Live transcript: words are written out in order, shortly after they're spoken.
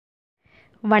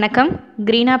வணக்கம்.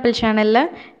 Green apple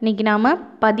சேனலில் இன்றைக்கி நாம்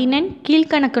 14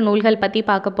 கீழ்கணக்கு நூல்கள் பற்றி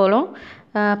பார்க்க போகிறோம்.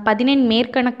 14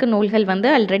 மேற்கணக்கு நூல்கள்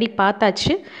ஆல்ரெடி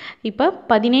பார்த்தாச்சு. இப்போ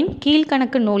 14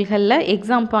 கீழ்கணக்கு நூல்களில்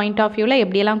எக்ஸாம் பாயிண்ட் ஆஃப் வியூவில்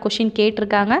எப்படியெல்லாம் கொஷின்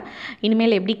கேட்டிருக்காங்க,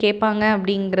 இனிமேல் எப்படி கேட்பாங்க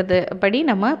அப்படிங்கிறது படி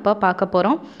நம்ம இப்போ பார்க்க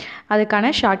போகிறோம்.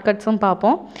 அதுக்கான ஷார்ட்கட்ஸும்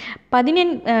பார்ப்போம்.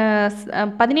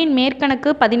 14 மேற்கணக்கு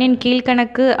 14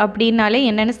 கீழ்கணக்கு அப்படின்னாலே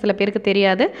என்னென்னு சில பேருக்கு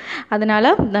தெரியாது. அதனால்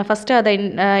ஃபஸ்ட்டு அதை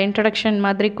இன்ட்ரடக்ஷன்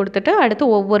மாதிரி கொடுத்துட்டு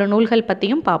அடுத்து ஒவ்வொரு நூல்கள்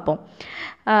பற்றியும் பார்ப்போம்.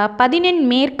 14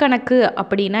 மேற்கணக்கு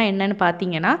அப்படின்னா என்னென்னு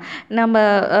பார்த்தீங்கன்னா,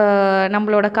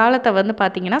 நம்மளோட காலத்தை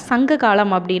பார்த்திங்கன்னா சங்க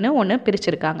காலம் அப்படின்னு ஒன்று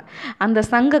பிரிச்சுருக்காங்க. அந்த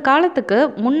சங்க காலத்துக்கு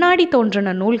முன்னாடி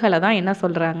தோன்றின நூல்களை தான் என்ன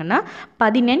சொல்கிறாங்கன்னா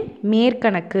 14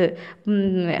 மேற்கணக்கு.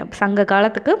 சங்க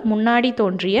காலத்துக்கு முன்னாடி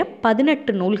தோன்றிய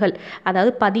 18 நூல்கள்,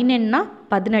 அதாவது 14னா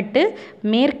 18,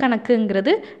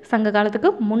 மேற்கணக்குங்கிறது சங்க காலத்துக்கு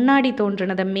முன்னாடி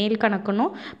தோன்றினதை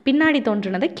மேல்கணக்குன்னும் பின்னாடி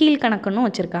தோன்றினதை கீழ்கணக்குன்னும்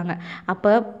வச்சுருக்காங்க.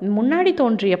 அப்போ முன்னாடி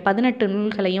தோன்றிய 18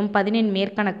 நூல்களையும் 14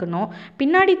 மேற்கணக்குன்னும்,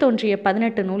 பின்னாடி தோன்றிய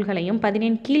 18 நூல்களையும்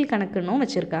 14 கீழ்கணக்குன்னும்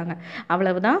வச்சுருக்காங்க.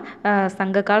 அவ்வளவுதான்.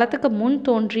 சங்க காலத்துக்கு முன்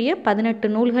தோன்றிய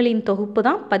 18 நூல்களின் தொகுப்பு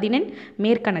தான் 14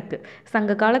 மேற்கணக்கு.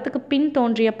 சங்க காலத்துக்கு பின்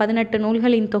தோன்றிய 18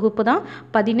 நூல்களின் தொகுப்பு தான்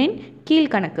 14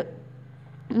 கீழ்கணக்கு.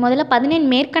 முதல்ல 14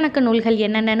 மேற்கணக்கு நூல்கள்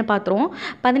என்னென்னு பார்த்துருவோம்.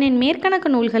 14 மேற்கணக்கு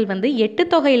நூல்கள் 8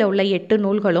 தொகையில் உள்ள 8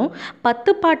 நூல்களும்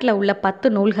 10 பாட்டில் உள்ள 10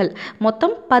 நூல்கள்,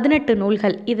 மொத்தம் 18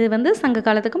 நூல்கள். இது சங்க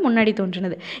காலத்துக்கு முன்னாடி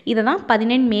தோன்றினது. இதை தான்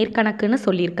 14 மேற்கணக்குன்னு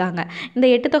சொல்லியிருக்காங்க. இந்த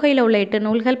 8 தொகையில் உள்ள 8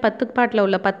 நூல்கள், 10 பாட்டில்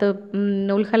உள்ள 10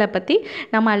 நூல்களை பற்றி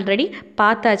நம்ம ஆல்ரெடி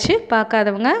பார்த்தாச்சு.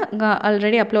 பார்க்காதவங்க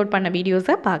ஆல்ரெடி அப்லோட் பண்ண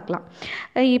வீடியோஸை பார்க்கலாம்.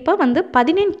 இப்போ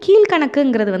 14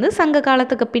 கீழ்கணக்குங்கிறது சங்க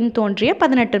காலத்துக்கு பின் தோன்றிய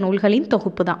 18 நூல்களின்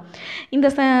தொகுப்பு தான். இந்த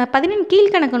 14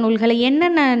 கீழ்கணக்கு நூல்களை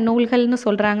என்னென்ன நூல்கள்னு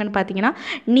சொல்கிறாங்கன்னு பார்த்தீங்கன்னா,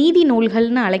 நீதி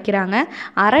நூல்கள்னு அழைக்கிறாங்க,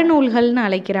 அறநூல்கள்னு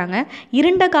அழைக்கிறாங்க,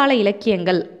 இருண்ட கால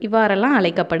இலக்கியங்கள் இவ்வாறெல்லாம்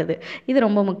அழைக்கப்படுது. இது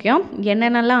ரொம்ப முக்கியம்.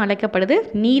 என்னென்னலாம் அழைக்கப்படுது?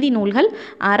 நீதி நூல்கள்,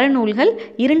 அறநூல்கள்,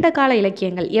 இருண்ட கால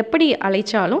இலக்கியங்கள். எப்படி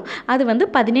அழைச்சாலும் அது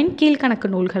 14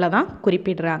 கீழ்கணக்கு நூல்களை தான்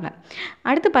குறிப்பிடுறாங்க.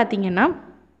 அடுத்து பார்த்திங்கன்னா,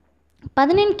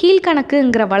 14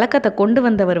 கீழ்கணக்குங்கிற வழக்கத்தை கொண்டு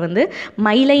வந்தவர்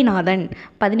மயிலைநாதன்.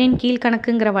 14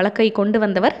 கீழ்கணக்குங்கிற வழக்கை கொண்டு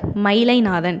வந்தவர்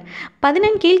மயிலைநாதன்.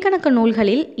 14 கீழ்கணக்கு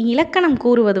நூல்களில் இலக்கணம்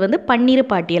கூறுவது பன்னிரு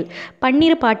பாட்டியல்.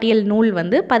 பன்னிரு பாட்டியல் நூல்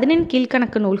 14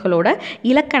 கீழ்கணக்கு நூல்களோட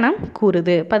இலக்கணம்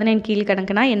கூறுது. 14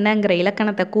 கீழ்கணக்குனா என்னங்கிற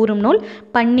இலக்கணத்தை கூறும் நூல்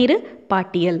பன்னிரு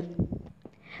பாட்டியல்.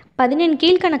 14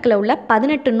 கீழ்கணக்கில் உள்ள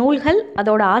 18 நூல்கள்,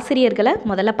 அதோட ஆசிரியர்களை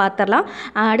முதல்ல பார்த்துடலாம்.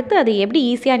 அடுத்து அதை எப்படி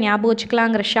ஈஸியாக ஞாபகம்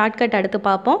வச்சுக்கலாங்கிற ஷார்ட்கட் அடுத்து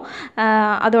பார்ப்போம்.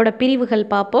 அதோட பிரிவுகள்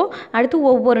பார்ப்போம். அடுத்து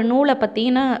ஒவ்வொரு நூலை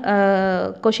பற்றின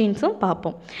கொஷின்ஸும்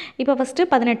பார்ப்போம். இப்போ ஃபஸ்ட்டு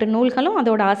 18 நூல்களும்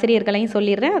அதோட ஆசிரியர்களையும்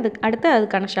சொல்லிடுறேன்.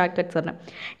 அதுக்கான ஷார்ட்கட் சொல்கிறேன்.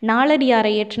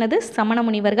 நாலடியாரை இயற்றினது சமண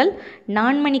முனிவர்கள்.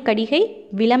 நான்மணி கடிகை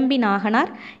விளம்பி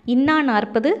நாகனார். இன்னா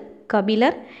 40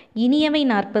 கபிலர். இனியவை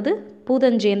 40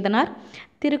 பூதஞ்சேந்தனார்.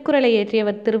 திருக்குறளை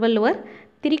இயற்றியவர் திருவள்ளுவர்.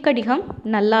 திரிகடிகம்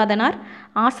நல்லாதனார்.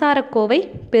 ஆசாரக்கோவை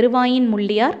பெருவாயின்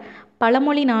முள்ளியார்.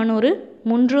 பழமொழி 400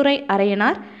 முன்றுரை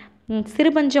அரையனார்.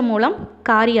 சிறுபஞ்ச மூலம்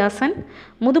காரியாசன்.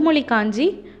 முதுமொழி காஞ்சி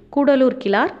கூடலூர்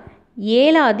கிழார்.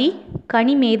 ஏலாதி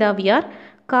கனிமேதாவியார்.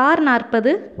 கார்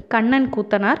 40 கண்ணன்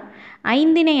கூத்தனார்.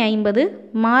 ஐந்திணை 50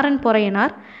 மாறன்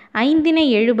பொறையனார். ஐந்திணை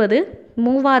 70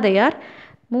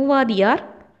 மூவாதியார்.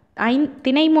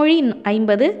 திணைமொழி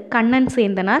 50 கண்ணன்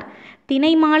சேந்தனார்.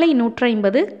 திணைமாலை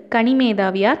 150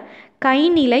 கனிமேதாவியார்.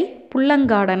 கைநிலை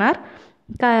புல்லங்காடனார்.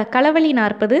 களவழி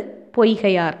 40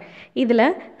 பொய்கையார். இதில்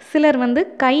சிலர்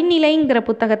கைநிலைங்கிற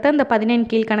புத்தகத்தை இந்த 14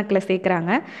 கீழ்கணக்கில்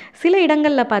சேர்க்குறாங்க. சில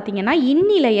இடங்களில் பார்த்திங்கன்னா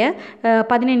இந்நிலையை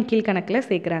 14 கீழ்கணக்கில்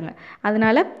சேர்க்குறாங்க.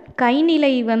 அதனால்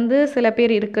கைநிலை சில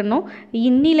பேர் இருக்கணும்,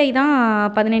 இந்நிலை தான்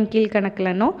 14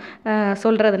 கீழ்கணக்கில்னும்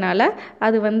சொல்கிறதுனால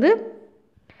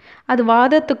அது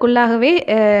வாதத்துக்குள்ளாகவே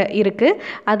இருக்குது.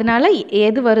 அதனால்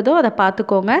எது வருதோ அதை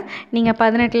பார்த்துக்கோங்க. நீங்கள்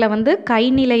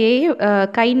 18ல்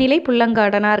கைநிலை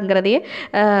புல்லங்காடனாருங்கிறதையே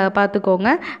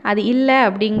பார்த்துக்கோங்க. அது இல்லை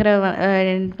அப்படிங்கிற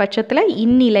பட்சத்தில்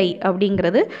இந்நிலை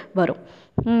அப்படிங்கிறது வரும்.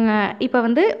 இப்போ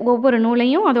ஒவ்வொரு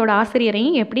நூலையும் அதோட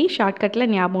ஆசிரியரையும் எப்படி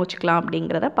ஷார்ட்கட்டில் ஞாபகம் வச்சுக்கலாம்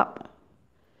அப்படிங்கிறத பார்ப்போம்.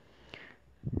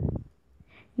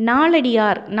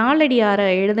 நாலடியாரை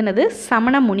எழுதுனது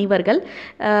சமண முனிவர்கள்.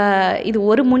 இது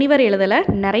ஒரு முனிவர் எழுதலை,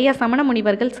 நிறைய சமண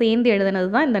முனிவர்கள் சேர்ந்து எழுதுனது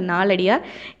தான் இந்த நாலடியார்.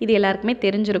 இது எல்லாருக்குமே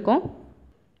தெரிஞ்சிருக்கும்.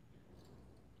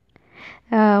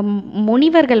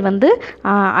 முனிவர்கள் வந்து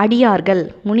அடியார்கள்.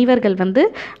 முனிவர்கள் வந்து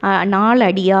 4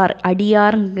 அடியார்.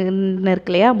 அடியார்னு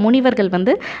இருக்கு இல்லையா, முனிவர்கள்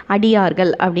வந்து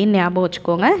அடியார்கள் அப்படின்னு ஞாபகம்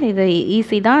வச்சுக்கோங்க. இது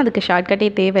ஈஸி தான், அதுக்கு ஷார்ட்கட்டே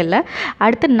தேவையில்லை.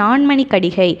 அடுத்து நான்மணி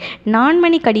கடிகை.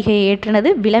 நான்மணி கடிகையை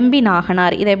ஏற்றினது விளம்பி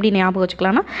நாகனார். இதை எப்படி ஞாபகம்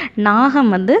வச்சுக்கலாம்னா,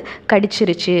 நாகம் வந்து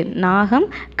கடிச்சிருச்சு, நாகம்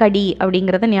கடி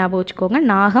அப்படிங்கிறத ஞாபகம் வச்சுக்கோங்க.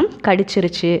 நாகம்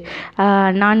கடிச்சிருச்சு.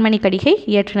 நான்மணி கடிகை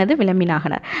ஏற்றினது விளம்பி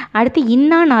நாகனார். அடுத்து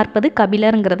இன்னா 40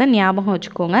 கபிலருங்கிறத ஞாபகம்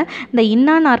வச்சுக்கோங்க. இந்த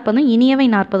இன்னா 40 இனியவை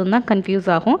 40 தான் கன்ஃபியூஸ்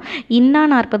ஆகும். இன்னா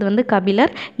 40 வந்து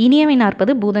கபிலர், இனியவை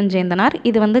 40 பூதஞ்சேந்தனார்.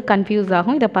 இது வந்து கன்ஃபியூஸ்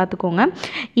ஆகும், இதை பார்த்துக்கோங்க.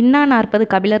 இன்னா 40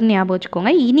 கபிலர்னு ஞாபகம்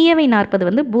வச்சுக்கோங்க. இனியவை 40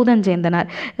 வந்து பூதஞ்சேந்தனார்.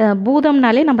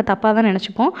 பூதம்னாலே நம்ம தப்பாக தான்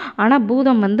நினச்சிப்போம், ஆனால்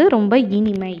பூதம் வந்து ரொம்ப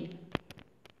இனிமை.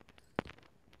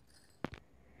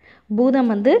 பூதம்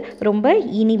வந்து ரொம்ப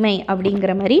இனிமை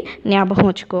அப்படிங்கிற மாதிரி ஞாபகம்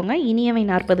வச்சுக்கோங்க. இனியவை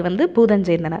 40 வந்து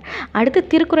பூதஞ்சேந்தனார். அடுத்து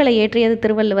திருக்குறளை ஏற்றியது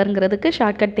திருவள்ளுவருங்கிறதுக்கு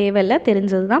ஷார்ட்கட் தேவையில்லை,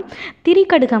 தெரிஞ்சது தான்.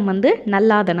 திரிகடுகம் வந்து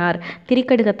நல்லாதனார்.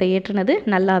 திரிகடுகத்தை ஏற்றினது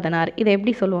நல்லாதனார். இதை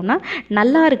எப்படி சொல்லுவோம்னா,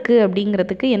 நல்லா இருக்குது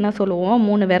அப்படிங்கிறதுக்கு என்ன சொல்லுவோம்,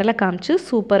 3 விரலை காமிச்சு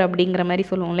சூப்பர் அப்படிங்கிற மாதிரி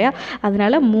சொல்லுவோம் இல்லையா,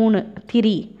 அதனால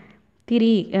 3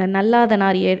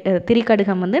 நல்லாதனார்.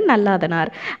 திரிகடுகம் வந்து நல்லாதனார்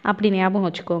அப்படி ஞாபகம்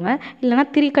வச்சுக்கோங்க. இல்லைனா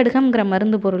திரிகடுகம்ங்கிற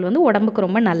மருந்து பொருள் வந்து உடம்புக்கு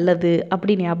ரொம்ப நல்லது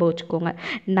அப்படி ஞாபகம் வச்சுக்கோங்க.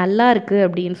 நல்லா இருக்குது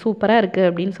அப்படின்னு, சூப்பராக இருக்குது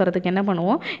அப்படின்னு சொல்கிறதுக்கு என்ன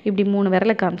பண்ணுவோம், இப்படி 3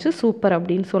 விரலை காமிச்சு சூப்பர்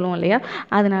அப்படின்னு சொல்லுவோம் இல்லையா,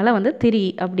 அதனால் வந்து திரி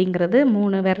அப்படிங்கிறது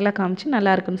 3 விரலை காமிச்சு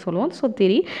நல்லா இருக்குன்னு சொல்லுவோம். ஸோ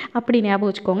திரி அப்படி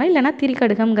ஞாபகம் வச்சுக்கோங்க. இல்லைனா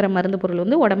திரிகடுகம்ங்கிற மருந்து பொருள்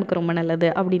வந்து உடம்புக்கு ரொம்ப நல்லது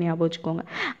அப்படி ஞாபகம் வச்சுக்கோங்க.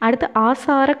 அடுத்து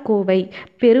ஆசார கோவை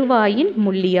பெருவாயின்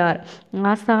முள்ளியார்.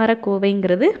 ஆசார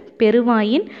கோவைங்கிறது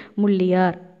பெருவாயின்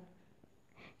முள்ளியார்.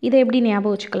 இதை எப்படி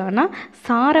ஞாபகம் வச்சுக்கலாம்னா,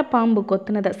 சாரப்பாம்பு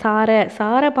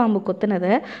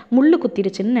கொத்துனதை முள்ளு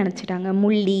குத்திருச்சுன்னு நினச்சிட்டாங்க.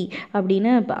 முள்ளி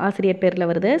அப்படின்னு ஆசிரியர் பேரில்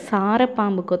வருது.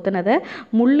 சாரப்பாம்பு கொத்துனதை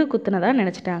முள்ளு குத்துனதாக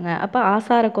நினச்சிட்டாங்க. அப்போ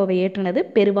ஆசாரக்கோவை ஏற்றுனது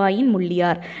பெருவாயின்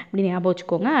முள்ளியார் அப்படி ஞாபகம்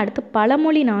வச்சுக்கோங்க. அடுத்து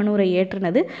பழமொழி 400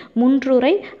 ஏற்றுனது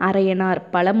முன்றுரை அரையனார்.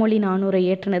 பழமொழி 400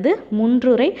 ஏற்றுனது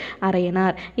முன்றுரை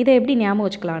அரையனார். இதை எப்படி ஞாபகம்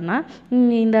வச்சுக்கலாம்னா,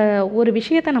 இந்த ஒரு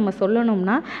விஷயத்தை நம்ம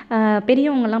சொல்லணும்னா,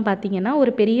 பெரியவங்கெல்லாம் பார்த்திங்கன்னா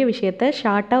ஒரு பெரிய விஷயத்தை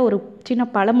ஷார்ட் ஒரு சின்ன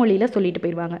பழமொழியில் சொல்லிட்டு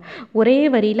போயிடுவாங்க. ஒரே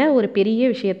வரியில் ஒரு பெரிய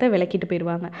விஷயத்தை விளக்கிட்டு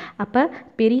போயிடுவாங்க. அப்போ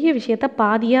பெரிய விஷயத்தை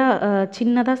பாதியாக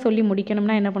சின்னதாக சொல்லி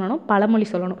முடிக்கணும்னா என்ன பண்ணணும், பழமொழி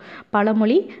சொல்லணும்.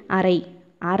 பழமொழி அரை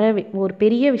ஒரு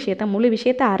பெரிய விஷயத்தை முழு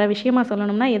விஷயத்தை அரை விஷயமாக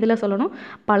சொல்லணும்னா எதில் சொல்லணும்,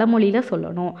 பழமொழியில்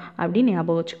சொல்லணும் அப்படின்னு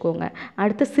ஞாபகம் வச்சுக்கோங்க.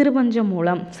 அடுத்து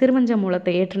சிறுவஞ்ச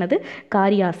மூலத்தை ஏற்றினது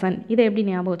காரியாசன். இதை எப்படி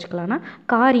ஞாபகம் வச்சுக்கலாம்னா,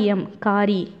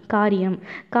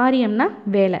 காரியம்னா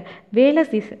வேலை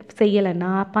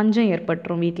செய்யலைன்னா பஞ்சம்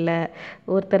ஏற்பட்டுரும். வீட்டில்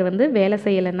ஒருத்தர் வந்து வேலை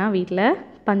செய்யலைன்னா வீட்டில்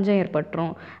பஞ்சம்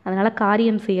ஏற்பட்டுரும். அதனால்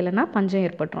காரியம் செய்யலைன்னா பஞ்சம்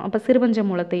ஏற்பட்டுரும். அப்போ சிறுவஞ்ச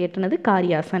மூலத்தை ஏற்றுனது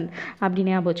காரியாசன் அப்படி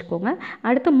ஞாபகம் வச்சுக்கோங்க.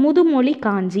 அடுத்து முதுமொழி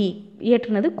காஞ்சி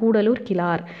ஏற்றுனது கூடலூர்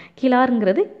கிழார்.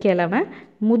 கிழாருங்கிறது கிழவன்.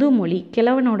 முதுமொழி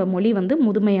கிழவனோட மொழி வந்து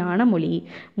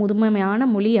முதுமையான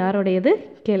மொழி யாரோடையது,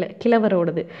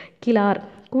 கிழவரோடது. கிழார்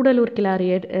கூடலூர் கிழார்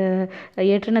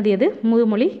ஏற்றுனது எது,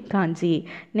 முதுமொழி காஞ்சி.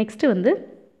 நெக்ஸ்ட்டு வந்து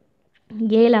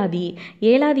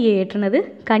ஏலாதியை ஏற்றுனது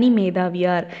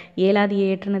கனிமேதாவியார். ஏலாதியை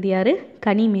ஏற்றுனது யார்,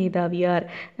 கனிமேதாவியார்.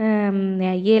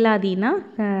 ஏலாதினா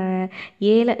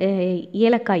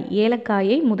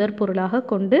ஏலக்காயை முதற் பொருளாக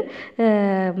கொண்டு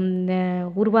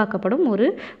உருவாக்கப்படும் ஒரு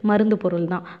மருந்து பொருள்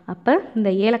தான். அப்போ இந்த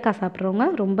ஏலக்காய் சாப்பிட்றவங்க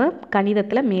ரொம்ப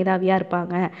கணிதத்தில் மேதாவியாக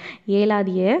இருப்பாங்க.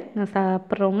 ஏலாதியை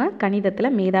சாப்பிட்றவங்க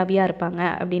கணிதத்தில் மேதாவியாக இருப்பாங்க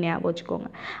அப்படின்னு ஞாபகம் வச்சுக்கோங்க.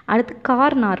 அடுத்து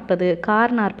கார்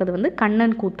 40 வந்து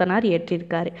கண்ணன் கூத்தனார்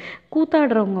ஏற்றிருக்காரு.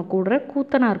 கூத்தாடுறவங்க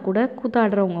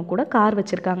கூட கார்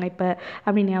வச்சுருக்காங்க இப்போ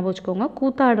அப்படின்னு ஞாபகம் வச்சுக்கோங்க.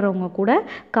 கூத்தாடுறவங்க கூட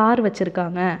கார்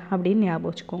வச்சுருக்காங்க அப்படின்னு ஞாபகம்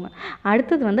வச்சுக்கோங்க.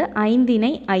 அடுத்தது வந்து 5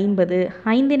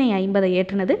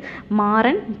 ஏற்றுனது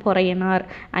மாறன் பொறையனார்.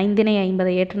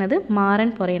 5 ஏற்றுனது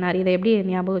மாறன் பொறையனார். இதை எப்படி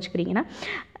ஞாபகம் வச்சுக்கிறீங்கன்னா,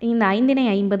 இந்த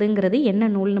 5 என்ன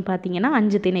நூல்னு பார்த்தீங்கன்னா,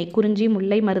 5 திணை, குறிஞ்சி,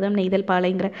 முல்லை, மருதம், நெய்தல்,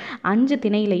 பாலைங்கிற 5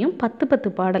 திணையிலையும் 10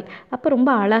 பாடல். அப்போ ரொம்ப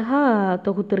அழகாக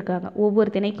தொகுத்துருக்காங்க. ஒவ்வொரு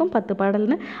திணைக்கும் 10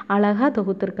 பாடல்னு அழகாக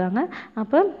தொகுத்துருக்காங்க.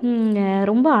 அப்போ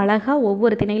ரொம்ப அழகாக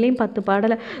ஒவ்வொரு திணையிலையும் 10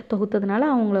 பாடலை தொகுத்ததுனால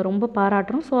அவங்கள ரொம்ப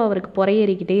பாராட்டுறோம். ஸோ அவருக்கு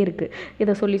பொறையேறிக்கிட்டே இருக்குது.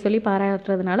 இதை சொல்லி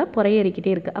பாராட்டுறதுனால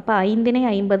பொறையேறிக்கிட்டே இருக்குது. அப்போ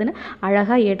 5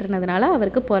 அழகாக ஏற்றுனதுனால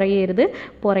அவருக்கு பொறையேறுது.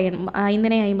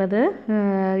 5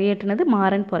 ஏற்றுனது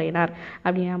மாறன் பொறையனார்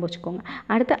அப்படின்னு ஞாபகம் வச்சுக்கோங்க.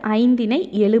 அடுத்து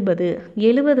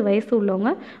 70 வயசு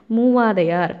உள்ளவங்க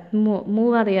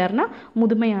மூவாதையார்னா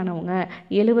முதுமையானவங்க.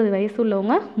 70 வயசு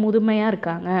உள்ளவங்க முதுமையாக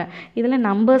இருக்காங்க. இதில்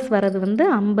நம்பர்ஸ் வர்றது வந்து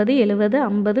 50, 70,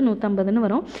 50, 150ன்னு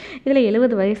வரும். இதில்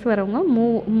 70 வயசு வரவங்க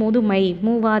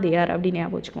மூவாதையார் அப்படின்னு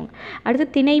ஞாபகம் வச்சுக்கோங்க. அடுத்து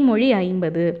திணைமொழி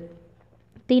 50.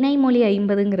 திணைமொழி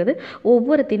 50ங்கிறது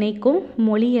ஒவ்வொரு திணைக்கும்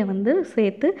மொழியை வந்து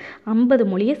சேர்த்து 50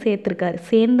 மொழியை சேர்த்துருக்காரு.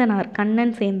 சேந்தனார்,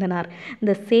 கண்ணன் சேந்தனார்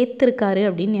இந்த சேர்த்துருக்காரு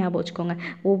அப்படின்னு ஞாபகம் வச்சுக்கோங்க.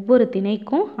 ஒவ்வொரு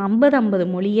திணைக்கும் 50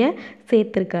 மொழியை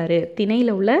சேர்த்துருக்காரு.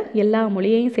 திணையில் உள்ள எல்லா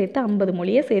மொழியையும் சேர்த்து 50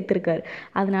 மொழியை சேர்த்துருக்காரு.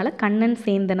 அதனால் கண்ணன்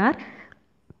சேந்தனார்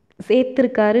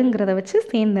சேர்த்துருக்காருங்கிறத வச்சு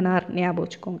சேந்தனார் ஞாபகம்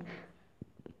வச்சுக்கோங்க.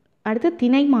 அடுத்து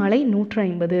திணைமாலை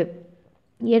 150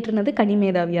 ஏற்றுனது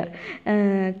கனிமேதாவியார்.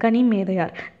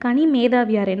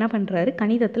 கனிமேதாவியார் என்ன பண்ணுறாரு,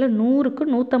 கணிதத்தில் 100க்கு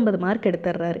 150 மார்க்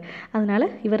எடுத்துடுறாரு. அதனால்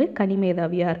இவர்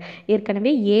கனிமேதாவியார்.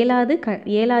 ஏற்கனவே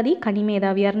ஏழாதி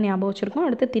கனிமேதாவியார்னு ஞாபகம் வச்சுருக்கோம்.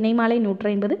 அடுத்து திணைமாலை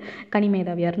 150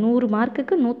 கனிமேதாவியார் 100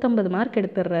 மார்க்குக்கு 150 மார்க்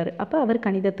எடுத்துடுறாரு. அப்போ அவர்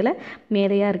கணிதத்தில்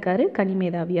மேதையாக இருக்கார்,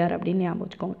 கனிமேதாவியார் அப்படின்னு ஞாபகம்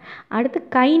வச்சுக்கோங்க. அடுத்து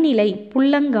கைநிலை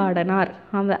புல்லங்காடனார்.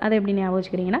 அதை எப்படி ஞாபகம்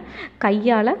வச்சுக்கிறீங்கன்னா,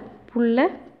 கையால் புல்லை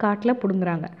காட்டில்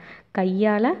பிடுங்குறாங்க.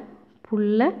 கையால்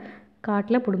புல்லை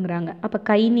காட்டில் பிடுங்குறாங்க. அப்போ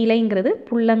கைநிலைங்கிறது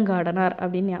புல்லங்காடனார்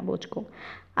அப்படின்னு ஞாபகம் வச்சுக்கோங்க.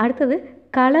 அடுத்தது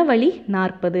களவழி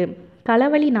 40.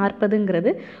 களவழி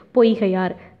 40ங்கிறது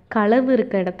பொய்கையார். களவு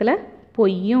இருக்க இடத்துல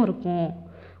பொய்யும் இருக்கும்,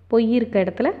 பொய் இருக்க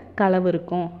இடத்துல களவு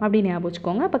இருக்கும் அப்படின்னு ஞாபகம்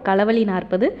வச்சுக்கோங்க. அப்போ களவழி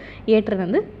 40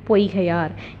 ஏற்றுனது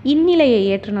பொய்கையார். இந்நிலையை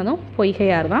ஏற்றுனதும்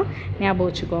பொய்கையார் தான், ஞாபகம்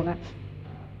வச்சுக்கோங்க.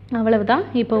 அவ்வளவுதான்.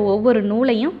 இப்போ ஒவ்வொரு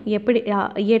நூலையும் எப்படி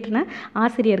இயற்றின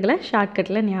ஆசிரியர்களை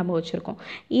ஷார்ட்கட்டில் ஞாபகம் வச்சுருக்கோம்.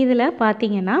 இதில்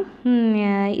பார்த்தீங்கன்னா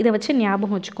இதை வச்சு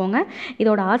ஞாபகம் வச்சுக்கோங்க.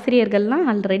 இதோட ஆசிரியர்கள்லாம்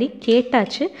ஆல்ரெடி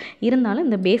கேட்டாச்சு, இருந்தாலும்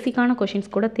இந்த பேசிக்கான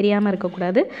கொஷின்ஸ் கூட தெரியாமல்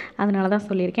இருக்கக்கூடாது, அதனால தான்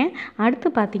சொல்லியிருக்கேன். அடுத்து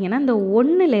பார்த்தீங்கன்னா இந்த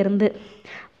 1லேருந்து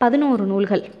 11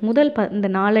 நூல்கள். முதல் இந்த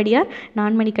நாலடியார்,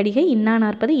 நான்மணிக்கடிகை, இன்னா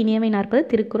 40, இனியவை 40,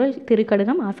 திருக்குறள்,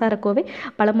 திருக்கடுகம், ஆசாரக்கோவை,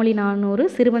 பழமொழி 400,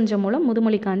 சிறுவஞ்சமூலம்,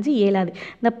 முதுமொழி காஞ்சி, ஏழாதி.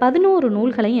 இந்த 11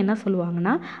 நூல்களையும் என்ன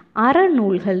சொல்லுவாங்கன்னா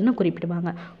அறநூல்கள்னு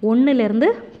குறிப்பிடுவாங்க. 1லேருந்து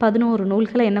 11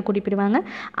 நூல்களை என்ன குறிப்பிடுவாங்க,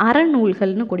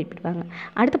 அறநூல்கள்னு குறிப்பிடுவாங்க.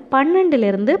 அடுத்து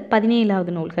 12லேருந்து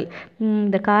 17வது நூல்கள்.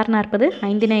 இந்த கார் 40,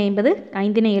 ஐந்திணை 50,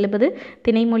 ஐந்திணை 70,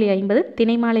 திணைமொழி 50,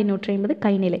 திணைமாலை 150,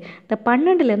 கைநிலை. இந்த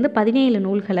 12லேருந்து 17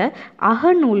 நூல்களை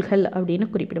அகநூல்கள் அப்படின்னு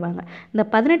குறிப்பிடுவாங்க. இந்த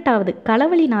 18வது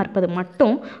களவழி 40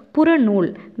 மட்டும் புறநூல்.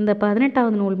 இந்த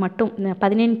 18வது நூல் மட்டும்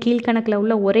 17 கீழ்கணக்கில்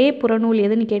உள்ள ஒரே புறநூல்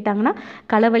எதுன்னு கேட்டாங்கன்னா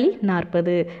களவழி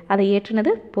 40. அதை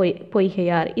ஏற்றுனது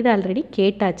பொய்கையார். இது ஆல்ரெடி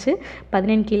கேட்டாச்சு.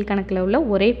 17 கீழ்கணக்கில் உள்ள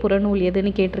ஒரே புறநூல்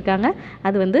எதுன்னு கேட்டிருக்காங்க.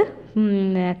 அது வந்து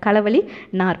களவழி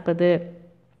 40.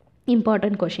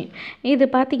 Important question. இது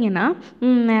பார்த்திங்கன்னா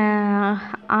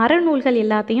அறநூல்கள்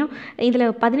எல்லாத்தையும் இதில்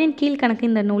 17 கீழ்கணக்கு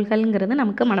இந்த நூல்கள்ங்கிறது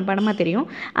நமக்கு மனப்பாடமாக தெரியும்.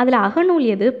 அதில் அகநூல்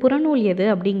எது புறநூல் எது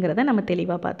அப்படிங்கிறத நம்ம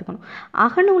தெளிவாக பார்த்துக்கணும்.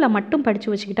 அகநூலை மட்டும்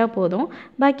படித்து வச்சுக்கிட்டா போதும்,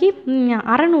 பாக்கி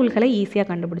அறநூல்களை ஈஸியாக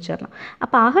கண்டுபிடிச்சிடலாம்.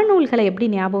 அப்போ அகநூல்களை எப்படி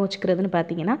ஞாபகம் வச்சுக்கிறதுன்னு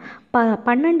பார்த்தீங்கன்னா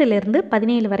 12லேருந்து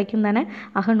 17 வரைக்கும் தானே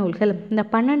அகநூல்கள். இந்த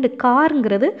 12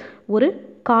 காருங்கிறது ஒரு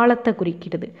காலத்தை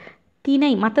குறிக்கிறது. திணை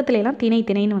மற்றத்துலாம்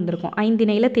திணைன்னு வந்திருக்கும்.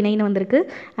 ஐந்திணையில் திணைன்னு வந்திருக்கு,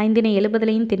 ஐந்திணை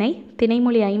 70லையும் திணை,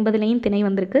 திணைமொழி 50லையும் திணை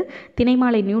வந்திருக்கு,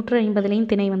 திணைமாலை 150லையும்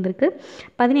திணை வந்திருக்கு.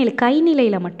 17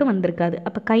 கைநிலையில் மட்டும் வந்திருக்காது.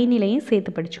 அப்போ கைநிலையும்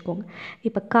சேர்த்து படிச்சுக்கோங்க.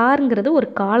 இப்போ காருங்கிறது ஒரு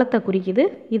காலத்தை குறிக்குது,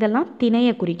 இதெல்லாம்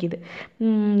திணையை குறிக்குது.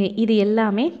 இது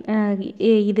எல்லாமே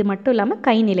இது மட்டும் இல்லாமல்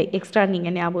கைநிலை எக்ஸ்ட்ரா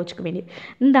நீங்கள் ஞாபகம் வச்சுக்க வேண்டியது.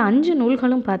 இந்த 5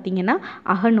 நூல்களும் பார்த்தீங்கன்னா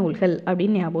அகநூல்கள்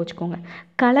அப்படின்னு ஞாபகம் வச்சுக்கோங்க.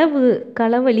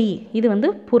 களவழி இது வந்து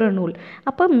புறநூல்.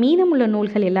 அப்போ மீதமுள்ள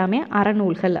நூல்கள் எல்லாமே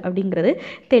அறநூல்கள் அப்படிங்கிறது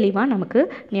தெளிவாக நமக்கு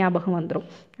ஞாபகம் வந்துடும்.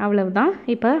 அவ்வளவுதான்.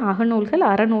 இப்போ அகநூல்கள்,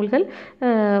 அறநூல்கள்,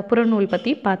 புறநூல்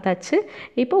பற்றி பார்த்தாச்சு.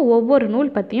 இப்போ ஒவ்வொரு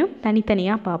நூல் பற்றியும்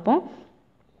தனித்தனியாக பார்ப்போம்.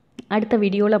 அடுத்த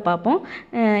வீடியோவில் பார்ப்போம்.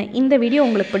 இந்த வீடியோ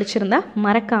உங்களுக்கு பிடிச்சிருந்தா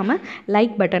மறக்காமல்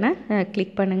லைக் பட்டனை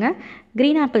கிளிக் பண்ணுங்கள்.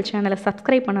 க்ரீன் ஆப்பிள் சேனலை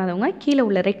சப்ஸ்கிரைப் பண்ணாதவங்க கீழே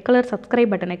உள்ள ரெட் கலர்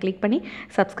சப்ஸ்கிரைப் பட்டனை கிளிக் பண்ணி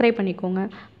சப்ஸ்கிரைப் பண்ணிக்கோங்க.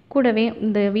 கூடவே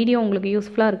இந்த வீடியோ உங்களுக்கு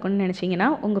யூஸ்ஃபுல்லாக இருக்கும்னு நினச்சிங்கன்னா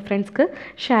உங்கள் ஃப்ரெண்ட்ஸ்க்கு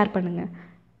ஷேர் பண்ணுங்கள்.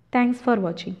 தேங்க்ஸ் ஃபார்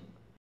வாட்சிங்.